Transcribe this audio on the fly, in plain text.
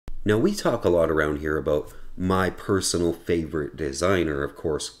Now, we talk a lot around here about my personal favorite designer, of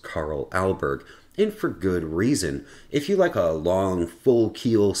course, Carl Alberg, and for good reason. If you like a long, full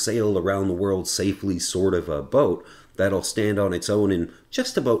keel sail around the world safely sort of a boat that'll stand on its own in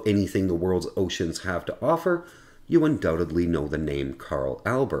just about anything the world's oceans have to offer, you undoubtedly know the name Carl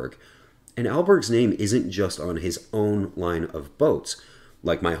Alberg. And Alberg's name isn't just on his own line of boats,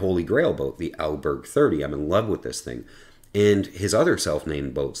 like my holy grail boat, the Alberg 30. I'm in love with this thing. And his other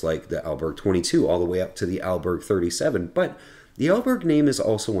self-named boats, like the Alberg 22, all the way up to the Alberg 37. But the Alberg name is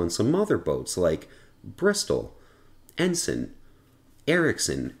also on some other boats, like Bristol, Ensign,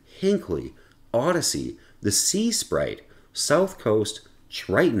 Ericsson, Hinkley, Odyssey, the Sea Sprite, South Coast,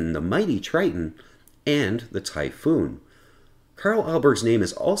 Triton, the mighty Triton, and the Typhoon. Carl Alberg's name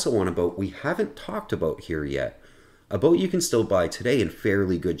is also on a boat we haven't talked about here yet. A boat you can still buy today in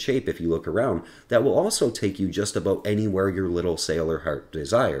fairly good shape if you look around that will also take you just about anywhere your little sailor heart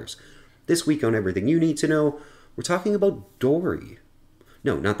desires. This week on Everything You Need to Know, we're talking about Dory.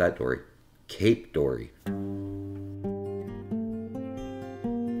 No, not that Dory. Cape Dory.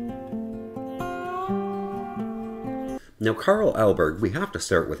 Now, Carl Alberg, we have to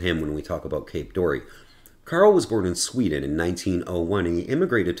start with him when we talk about Cape Dory. Carl was born in Sweden in 1901 and he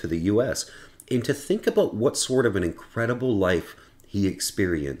immigrated to the US. And to think about what sort of an incredible life he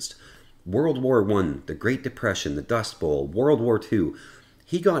experienced. World War I, the Great Depression, the Dust Bowl, World War II.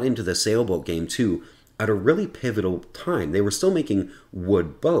 He got into the sailboat game too at a really pivotal time. They were still making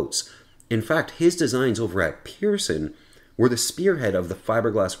wood boats. In fact, his designs over at Pearson were the spearhead of the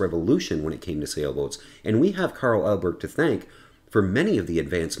fiberglass revolution when it came to sailboats. And we have Carl Alberg to thank for many of the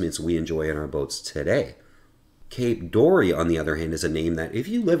advancements we enjoy in our boats today. Cape Dory, on the other hand, is a name that if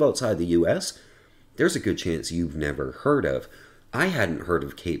you live outside the US, there's a good chance you've never heard of. I hadn't heard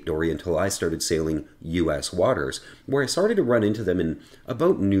of Cape Dory until I started sailing US waters, where I started to run into them in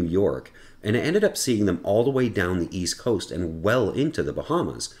about New York, and I ended up seeing them all the way down the East Coast and well into the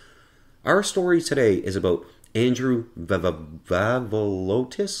Bahamas. Our story today is about Andrew Vavalotis?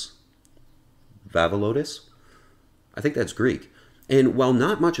 Vavalotis? I think that's Greek. And while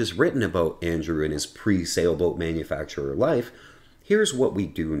not much is written about Andrew in his pre-sailboat manufacturer life, here's what we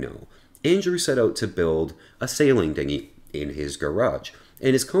do know. Andrew set out to build a sailing dinghy in his garage,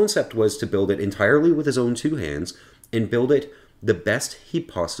 and his concept was to build it entirely with his own two hands and build it the best he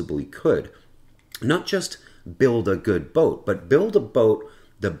possibly could. Not just build a good boat, but build a boat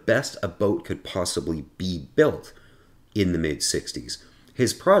the best a boat could possibly be built in the mid-60s.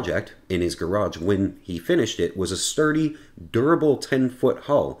 His project, in his garage when he finished it, was a sturdy, durable 10-foot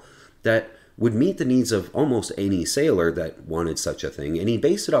hull that would meet the needs of almost any sailor that wanted such a thing, and he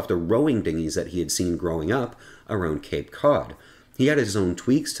based it off the rowing dinghies that he had seen growing up around Cape Cod. He had his own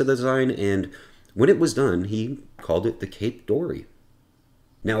tweaks to the design, and when it was done, he called it the Cape Dory.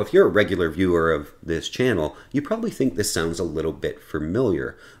 Now, if you're a regular viewer of this channel, you probably think this sounds a little bit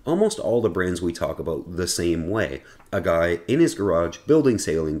familiar. Almost all the brands we talk about the same way. A guy in his garage building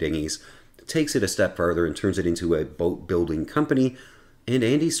sailing dinghies, takes it a step farther and turns it into a boat building company, and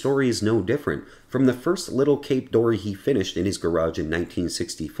Andy's story is no different. From the first little Cape Dory he finished in his garage in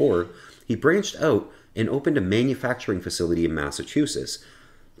 1964, he branched out and opened a manufacturing facility in Massachusetts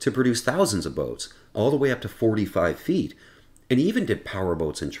to produce thousands of boats, all the way up to 45 feet, and he even did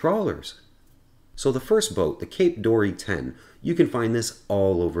powerboats and trawlers. So the first boat, the Cape Dory 10, you can find this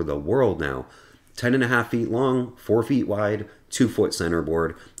all over the world now. 10.5 feet long, 4 feet wide, 2-foot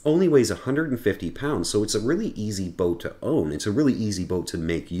centerboard, only weighs 150 pounds, so it's a really easy boat to own. It's a really easy boat to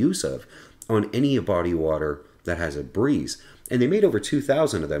make use of on any body of water that has a breeze. And they made over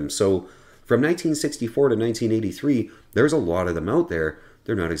 2,000 of them, so from 1964 to 1983, there's a lot of them out there.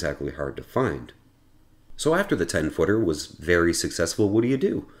 They're not exactly hard to find. So after the 10-footer was very successful, what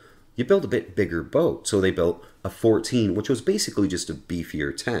do? You build a bit bigger boat. So they built a 14, which was basically just a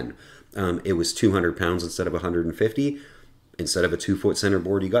beefier 10. It was 200 pounds instead of 150. Instead of a 2-foot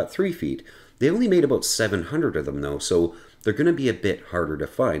centerboard, you got 3 feet. They only made about 700 of them though, so they're going to be a bit harder to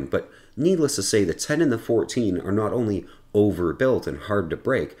find. But needless to say, the 10 and the 14 are not only overbuilt and hard to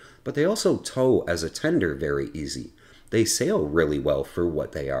break, but they also tow as a tender very easy. They sail really well for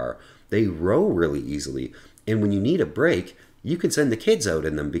what they are. They row really easily, and when you need a break, you can send the kids out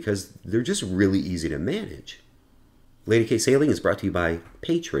in them because they're just really easy to manage. Lady K Sailing is brought to you by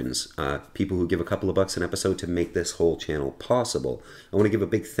patrons, people who give a couple of bucks an episode to make this whole channel possible. I want to give a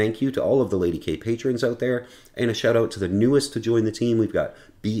big thank you to all of the Lady K patrons out there, and a shout out to the newest to join the team. We've got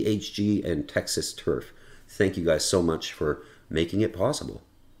BHG and Texas Turf. Thank you guys so much for making it possible.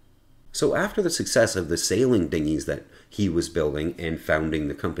 So after the success of the sailing dinghies that he was building and founding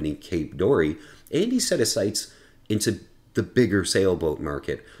the company Cape Dory, Andy set his sights into the bigger sailboat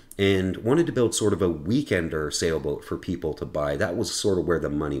market and wanted to build sort of a weekender sailboat for people to buy. That was sort of where the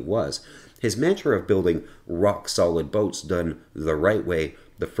money was. His mantra of building rock-solid boats done the right way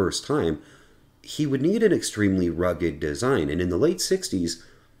the first time, he would need an extremely rugged design. And in the late 60s,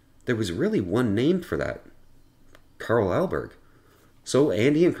 there was really one name for that: Carl Alberg. So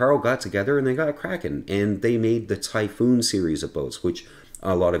Andy and Carl got together and they got cracking, and they made the Typhoon series of boats, which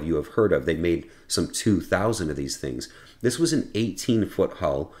a lot of you have heard of. They made some 2,000 of these things. This was an 18-foot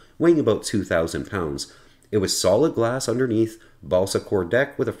hull, weighing about 2,000 pounds. It was solid glass underneath, balsa core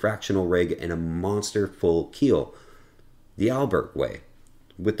deck with a fractional rig and a monster full keel. The Alberg way,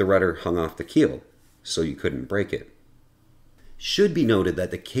 with the rudder hung off the keel, so you couldn't break it. Should be noted that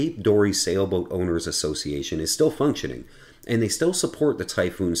the Cape Dory Sailboat Owners Association is still functioning, and they still support the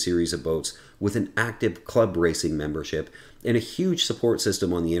Typhoon series of boats with an active club racing membership and a huge support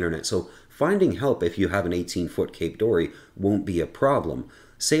system on the internet, so finding help if you have an 18-foot Cape Dory won't be a problem.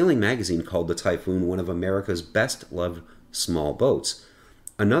 Sailing Magazine called the Typhoon one of America's best-loved small boats.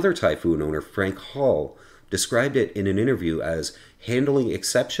 Another Typhoon owner, Frank Hall, described it in an interview as handling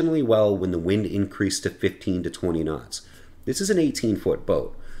exceptionally well when the wind increased to 15 to 20 knots. This is an 18-foot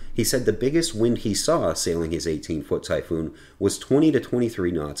boat. He said the biggest wind he saw sailing his 18-foot Typhoon was 20 to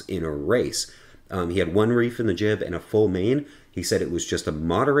 23 knots in a race. He had one reef in the jib and a full main. He said it was just a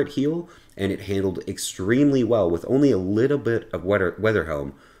moderate heel, and it handled extremely well with only a little bit of weather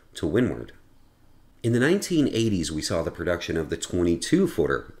helm to windward. In the 1980s, we saw the production of the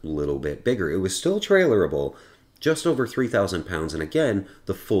 22-footer, a little bit bigger. It was still trailerable, just over 3,000 pounds, and again,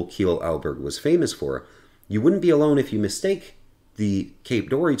 the full keel Alberg was famous for. You wouldn't be alone if you mistake the Cape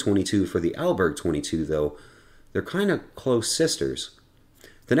Dory 22 for the Alberg 22, though. They're kind of close sisters.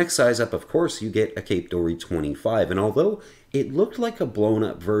 The next size up, of course, you get a Cape Dory 25, and although it looked like a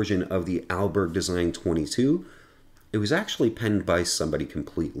blown-up version of the Alberg Design 22, it was actually penned by somebody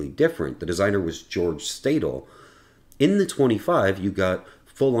completely different. The designer was George Stadel. In the 25, you got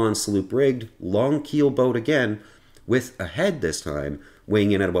full-on sloop-rigged, long keel boat again, with a head this time,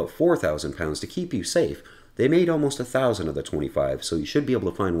 weighing in at about 4,000 pounds to keep you safe. They made almost 1,000 of the 25, so you should be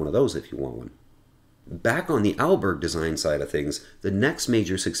able to find one of those if you want one. Back on the Alberg design side of things, the next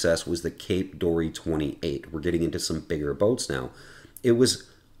major success was the Cape Dory 28. We're getting into some bigger boats now. It was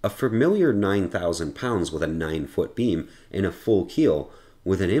a familiar 9,000 pounds with a 9-foot beam and a full keel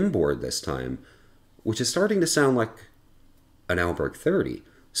with an inboard this time, which is starting to sound like an Alberg 30.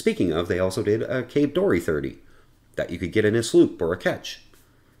 Speaking of, they also did a Cape Dory 30 that you could get in a sloop or a ketch.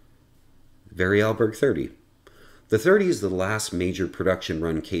 Very Alberg 30. The 30 is the last major production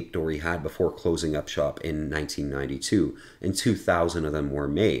run Cape Dory had before closing up shop in 1992, and 2,000 of them were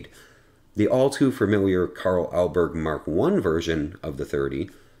made. The all-too-familiar Carl Alberg Mark I version of the 30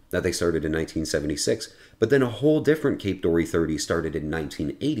 that they started in 1976, but then a whole different Cape Dory 30 started in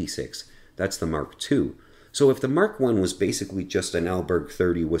 1986. That's the Mark II. So if the Mark I was basically just an Alberg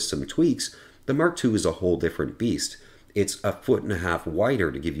 30 with some tweaks, the Mark II is a whole different beast. It's 1.5 feet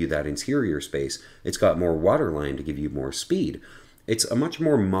wider to give you that interior space. It's got more waterline to give you more speed. It's a much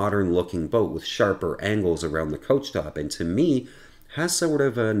more modern looking boat with sharper angles around the coach top, and to me, has sort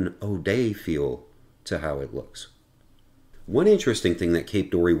of an O'Day feel to how it looks. One interesting thing that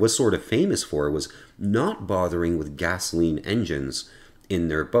Cape Dory was sort of famous for was not bothering with gasoline engines in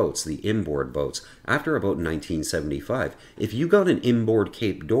their boats, the inboard boats, after about 1975. If you got an inboard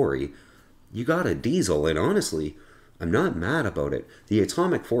Cape Dory, you got a diesel, and honestly, I'm not mad about it. The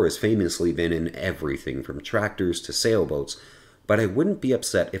Atomic 4 has famously been in everything from tractors to sailboats, but I wouldn't be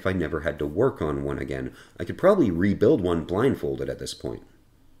upset if I never had to work on one again. I could probably rebuild one blindfolded at this point.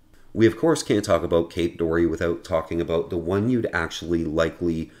 We of course can't talk about Cape Dory without talking about the one you'd actually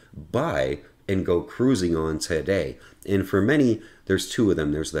likely buy and go cruising on today. And for many, there's two of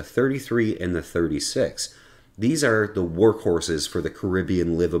them. There's the 33 and the 36. These are the workhorses for the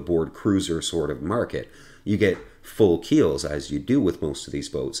Caribbean live-aboard cruiser sort of market. You get full keels, as you do with most of these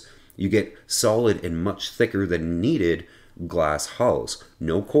boats. You get solid and much thicker than needed glass hulls,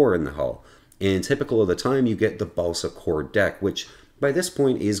 no core in the hull. And typical of the time, you get the balsa core deck, which by this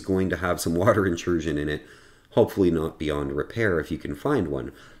point is going to have some water intrusion in it, hopefully not beyond repair if you can find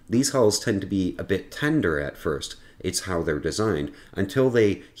one. These hulls tend to be a bit tender at first. It's how they're designed, until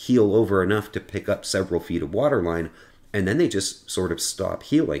they heel over enough to pick up several feet of waterline, and then they just sort of stop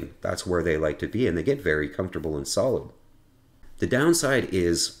healing. That's where they like to be, and they get very comfortable and solid. The downside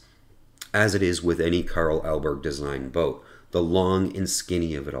is, as it is with any Carl Alberg design boat, the long and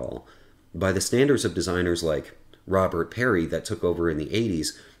skinny of it all. By the standards of designers like Robert Perry that took over in the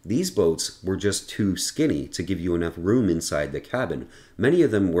 80s, these boats were just too skinny to give you enough room inside the cabin. Many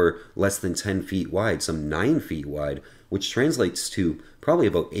of them were less than 10 feet wide, some 9 feet wide, which translates to probably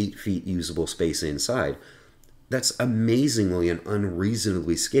about 8 feet usable space inside. That's amazingly and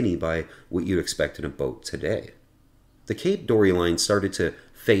unreasonably skinny by what you'd expect in a boat today. The Cape Dory line started to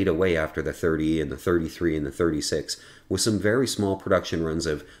fade away after the 30 and the 33 and the 36, with some very small production runs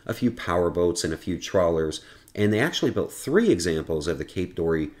of a few power boats and a few trawlers, and they actually built 3 examples of the Cape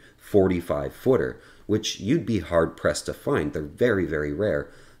Dory 45-footer, which you'd be hard-pressed to find. They're very, very rare.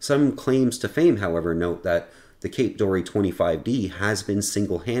 Some claims to fame, however, note that the Cape Dory 25D has been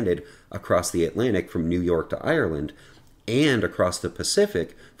single-handed across the Atlantic from New York to Ireland and across the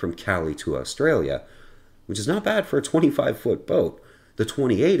Pacific from Cali to Australia, which is not bad for a 25-foot boat. The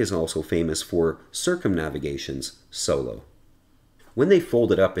 28 is also famous for circumnavigations solo. When they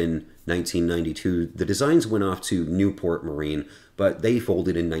folded up in 1992, the designs went off to Newport Marine, but they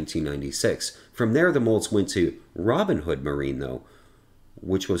folded in 1996. From there, the molds went to Robin Hood Marine, though,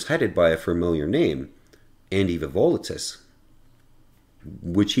 which was headed by a familiar name, Andy Vivolitis,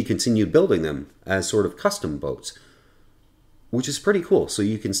 which he continued building them as sort of custom boats, which is pretty cool, so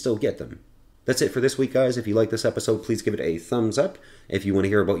you can still get them. That's it for this week, guys. If you like this episode, please give it a thumbs up. If you want to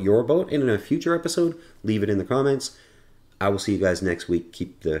hear about your boat in a future episode, leave it in the comments. I will see you guys next week.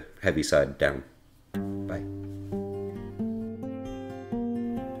 Keep the heavy side down. Bye.